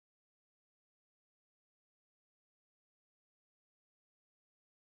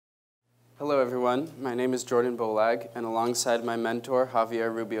Hello everyone, my name is Jordan Bollag, and alongside my mentor,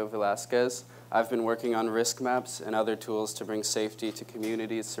 Javier Rubio Velasquez, I've been working on risk maps and other tools to bring safety to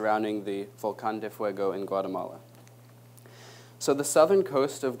communities surrounding the Volcán de Fuego in Guatemala. So the southern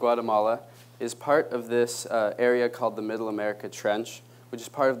coast of Guatemala is part of this area called the Middle America Trench, which is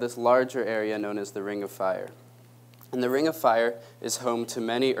part of this larger area known as the Ring of Fire. And the Ring of Fire is home to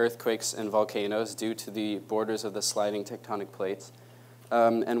many earthquakes and volcanoes due to the borders of the sliding tectonic plates.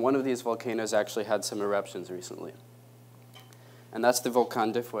 And one of these volcanoes actually had some eruptions recently. And that's the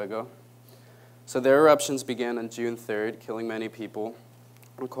Volcán de Fuego. So their eruptions began on June 3rd, killing many people.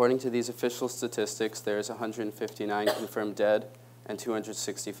 According to these official statistics, there's 159 confirmed dead and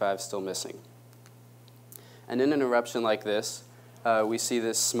 265 still missing. And in an eruption like this, we see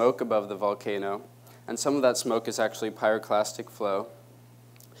this smoke above the volcano, and some of that smoke is actually pyroclastic flow.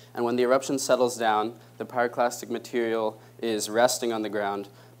 And when the eruption settles down, the pyroclastic material is resting on the ground,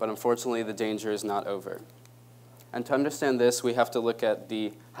 but unfortunately the danger is not over. And to understand this, we have to look at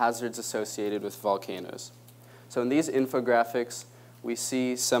the hazards associated with volcanoes. So in these infographics, we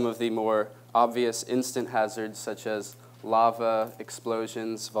see some of the more obvious instant hazards, such as lava,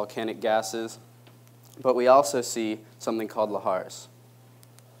 explosions, volcanic gases, but we also see something called lahars.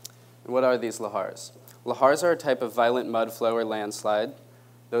 And what are these lahars? Lahars are a type of violent mud flow or landslide.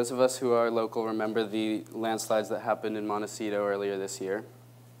 Those of us who are local remember the landslides that happened in Montecito earlier this year.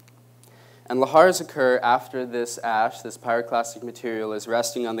 And lahars occur after this ash, this pyroclastic material, is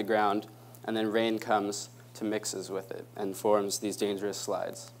resting on the ground, and then rain comes to mixes with it and forms these dangerous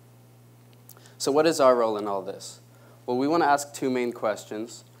slides. So what is our role in all this? Well, we want to ask two main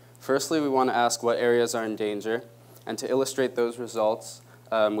questions. Firstly, we want to ask what areas are in danger, and to illustrate those results,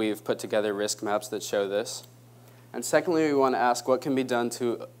 we've put together risk maps that show this. And secondly, we want to ask what can be done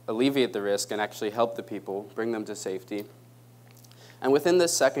to alleviate the risk and actually help the people, bring them to safety. And within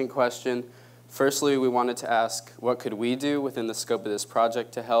this second question, firstly, we wanted to ask what could we do within the scope of this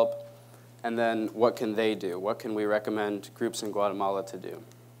project to help, and then what can they do? What can we recommend groups in Guatemala to do?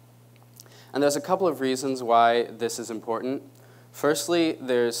 And there's a couple of reasons why this is important. Firstly,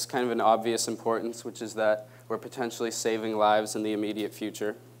 there's kind of an obvious importance, which is that we're potentially saving lives in the immediate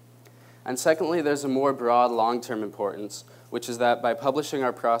future. And secondly, there's a more broad long-term importance, which is that by publishing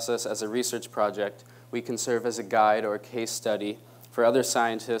our process as a research project, we can serve as a guide or a case study for other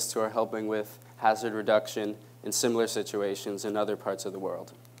scientists who are helping with hazard reduction in similar situations in other parts of the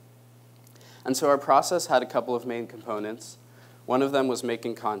world. And so our process had a couple of main components. One of them was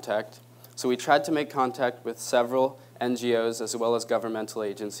making contact. So we tried to make contact with several NGOs as well as governmental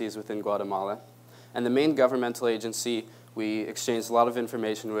agencies within Guatemala. And the main governmental agency we exchanged a lot of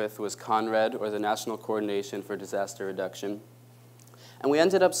information with was CONRED, or the National Coordination for Disaster Reduction. And we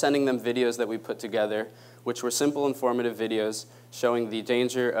ended up sending them videos that we put together, which were simple, informative videos showing the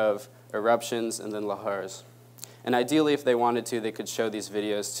danger of eruptions and then lahars. And ideally, if they wanted to, they could show these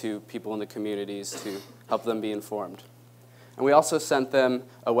videos to people in the communities to help them be informed. And we also sent them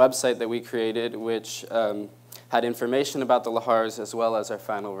a website that we created, which had information about the lahars as well as our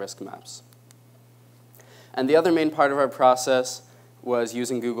final risk maps. And the other main part of our process was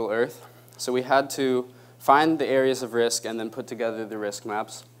using Google Earth. So we had to find the areas of risk and then put together the risk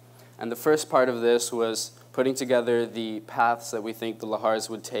maps. And the first part of this was putting together the paths that we think the lahars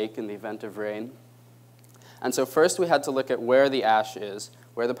would take in the event of rain. And so first we had to look at where the ash is,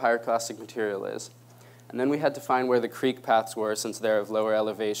 where the pyroclastic material is. And then we had to find where the creek paths were, since they're of lower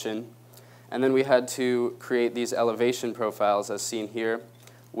elevation. And then we had to create these elevation profiles as seen here,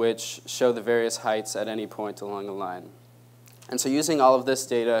 which show the various heights at any point along the line. And so using all of this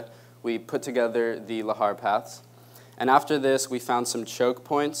data, we put together the lahar paths. And after this, we found some choke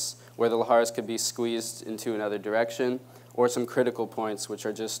points where the lahars could be squeezed into another direction, or some critical points, which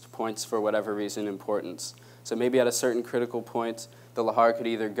are just points for whatever reason importance. So maybe at a certain critical point, the lahar could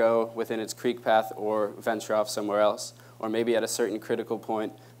either go within its creek path or venture off somewhere else. Or maybe at a certain critical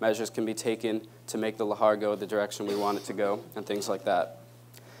point, measures can be taken to make the lahar go the direction we want it to go, and things like that.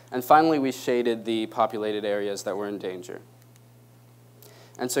 And finally, we shaded the populated areas that were in danger.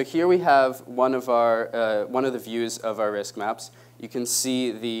 And so here we have one of the views of our risk maps. You can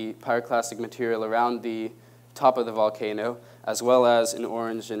see the pyroclastic material around the top of the volcano, as well as in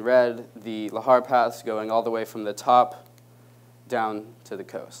orange and red, the lahar paths going all the way from the top down to the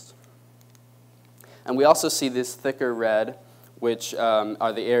coast. And we also see this thicker red, which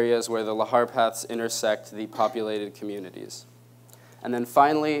are the areas where the lahar paths intersect the populated communities. And then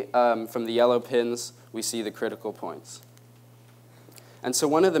finally, from the yellow pins, we see the critical points. And so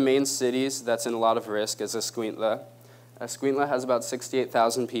one of the main cities that's in a lot of risk is Escuintla. Escuintla has about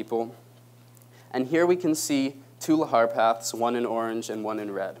 68,000 people. And here we can see two lahar paths, one in orange and one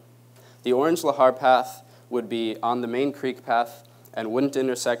in red. The orange lahar path would be on the main creek path and wouldn't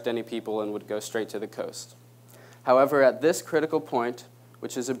intersect any people and would go straight to the coast. However, at this critical point,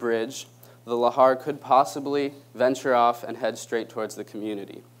 which is a bridge, the lahar could possibly venture off and head straight towards the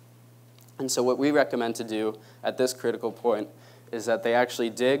community. And so what we recommend to do at this critical point is that they actually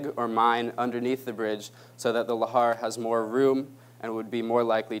dig or mine underneath the bridge so that the lahar has more room and would be more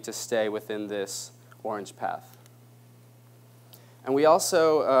likely to stay within this orange path. And we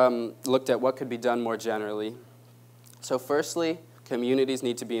also looked at what could be done more generally. So firstly, communities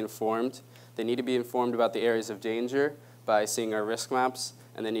need to be informed. They need to be informed about the areas of danger by seeing our risk maps,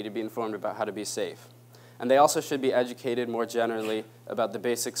 and they need to be informed about how to be safe. And they also should be educated more generally about the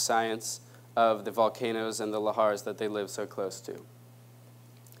basic science of the volcanoes and the lahars that they live so close to.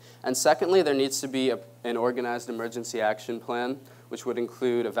 And secondly, there needs to be an organized emergency action plan, which would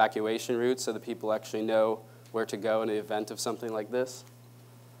include evacuation routes so that people actually know where to go in the event of something like this.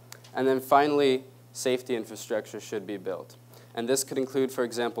 And then finally, safety infrastructure should be built. And this could include, for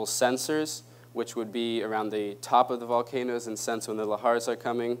example, sensors, which would be around the top of the volcanoes and sense when the lahars are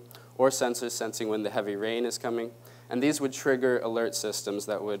coming, or sensors sensing when the heavy rain is coming. And these would trigger alert systems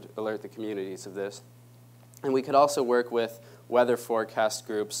that would alert the communities of this. And we could also work with weather forecast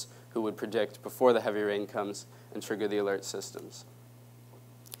groups who would predict before the heavy rain comes and trigger the alert systems.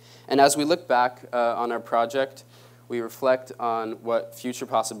 And as we look back on our project, we reflect on what future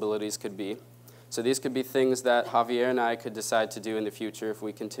possibilities could be. So these could be things that Javier and I could decide to do in the future if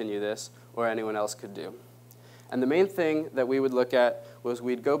we continue this, or anyone else could do. And the main thing that we would look at was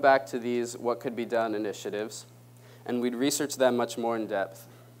we'd go back to these what could be done initiatives, and we'd research them much more in depth.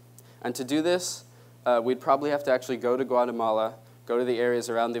 And to do this, we'd probably have to actually go to Guatemala, go to the areas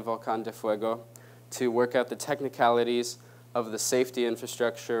around the Volcán de Fuego, to work out the technicalities of the safety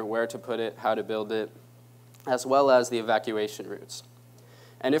infrastructure, where to put it, how to build it, as well as the evacuation routes.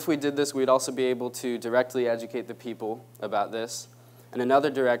 And if we did this, we'd also be able to directly educate the people about this. And another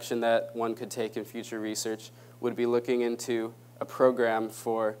direction that one could take in future research would be looking into a program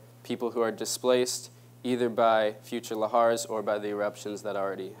for people who are displaced, either by future lahars or by the eruptions that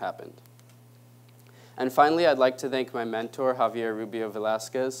already happened. And finally, I'd like to thank my mentor, Javier Rubio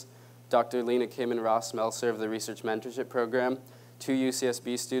Velasquez, Dr. Lena Kim and Ross Melser of the Research Mentorship Program, 2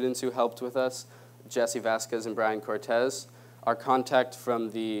 UCSB students who helped with us, Jesse Vasquez and Brian Cortez, our contact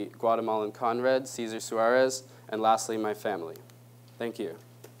from the Guatemalan Conrad, Cesar Suarez, and lastly, my family. Thank you.